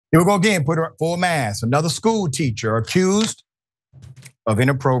Here we go again, put her full mask. Another school teacher accused of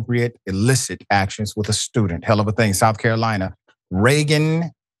inappropriate, illicit actions with a student. Hell of a thing. South Carolina,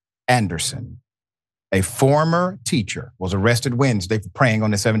 Reagan Anderson, a former teacher, was arrested Wednesday for preying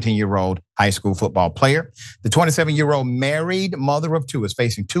on a 17-year-old high school football player. The 27-year-old married mother of two is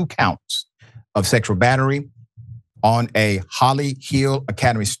facing 2 counts of sexual battery on a Holly Hill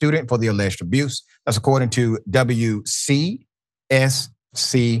Academy student for the alleged abuse. That's according to WCSC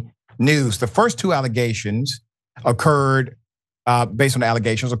News. The first 2 allegations occurred, based on the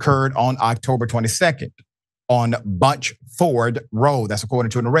allegations, occurred on October 22nd on Bunch Ford Road. That's according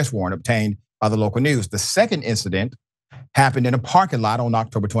to an arrest warrant obtained by the local news. The second incident happened in a parking lot on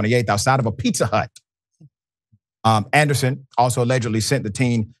October 28th outside of a Pizza Hut. Anderson also allegedly sent the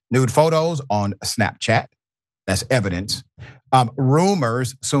teen nude photos on Snapchat. That's evidence.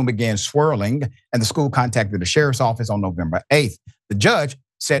 Rumors soon began swirling, and the school contacted the sheriff's office on November 8th. The judge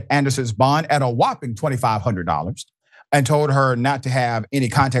set Anderson's bond at a whopping $2,500 and told her not to have any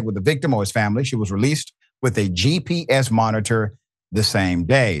contact with the victim or his family. She was released with a GPS monitor the same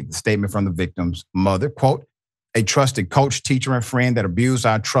day. The statement from the victim's mother, quote, "A trusted coach, teacher, and friend that abused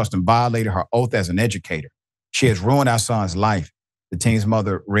our trust and violated her oath as an educator. She has ruined our son's life," the teen's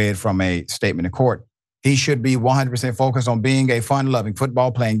mother read from a statement in court. "He should be 100% focused on being a fun-loving,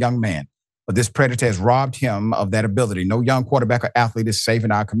 football-playing young man. But this predator has robbed him of that ability. No young quarterback or athlete is safe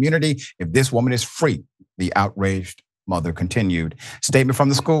in our community if this woman is free," the outraged mother continued. Statement from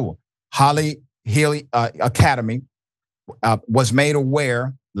the school. Holly Hill Academy was made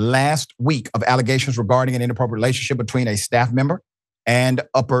aware last week of allegations regarding an inappropriate relationship between a staff member and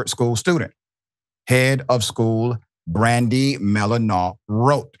upper school student. Head of school Brandy Melanaw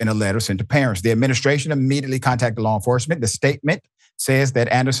wrote in a letter sent to parents. The administration immediately contacted law enforcement. The statement says that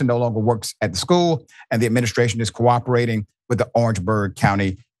Anderson no longer works at the school and the administration is cooperating with the Orangeburg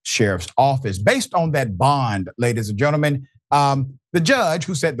County Sheriff's Office. Based on that bond, ladies and gentlemen, the judge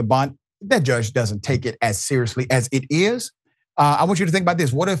who set the bond, that judge doesn't take it as seriously as it is. I want you to think about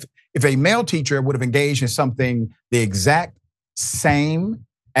this. What if a male teacher would have engaged in something the exact same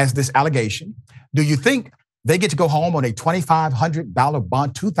as this allegation? Do you think they get to go home on a $2,500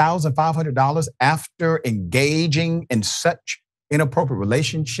 bond, $2,500 after engaging in such inappropriate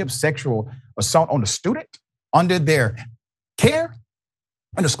relationships, sexual assault on a student under their care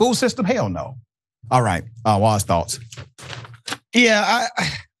in the school system? Hell no. All right, Waz, thoughts? Yeah,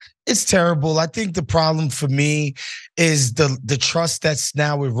 it's terrible. I think the problem for me is the trust that's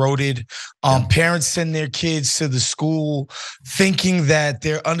now eroded. Parents send their kids to the school thinking that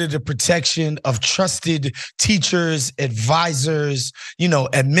they're under the protection of trusted teachers, advisors,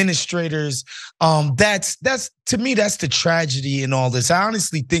 administrators. That's to me, that's the tragedy in all this. I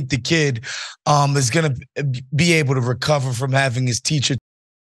honestly think the kid is gonna be able to recover from having his teacher.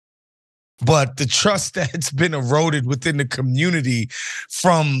 But the trust that's been eroded within the community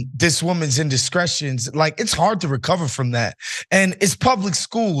from this woman's indiscretions, it's hard to recover from that. And it's public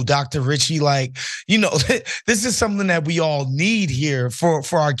school, Dr. Richey. This is something that we all need here for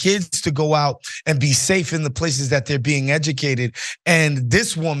our kids to go out and be safe in the places that they're being educated. And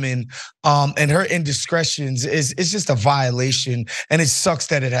this woman and her indiscretions is just a violation. And it sucks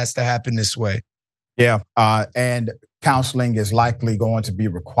that it has to happen this way. Yeah, and counseling is likely going to be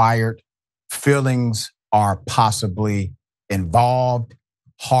required. Feelings are possibly involved,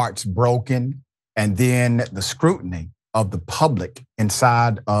 hearts broken, and then the scrutiny of the public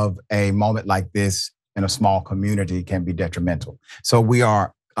inside of a moment like this in a small community can be detrimental. So we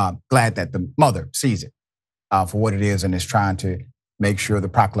are glad that the mother sees it for what it is and is trying to make sure the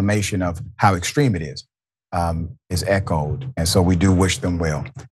proclamation of how extreme it is echoed. And so we do wish them well.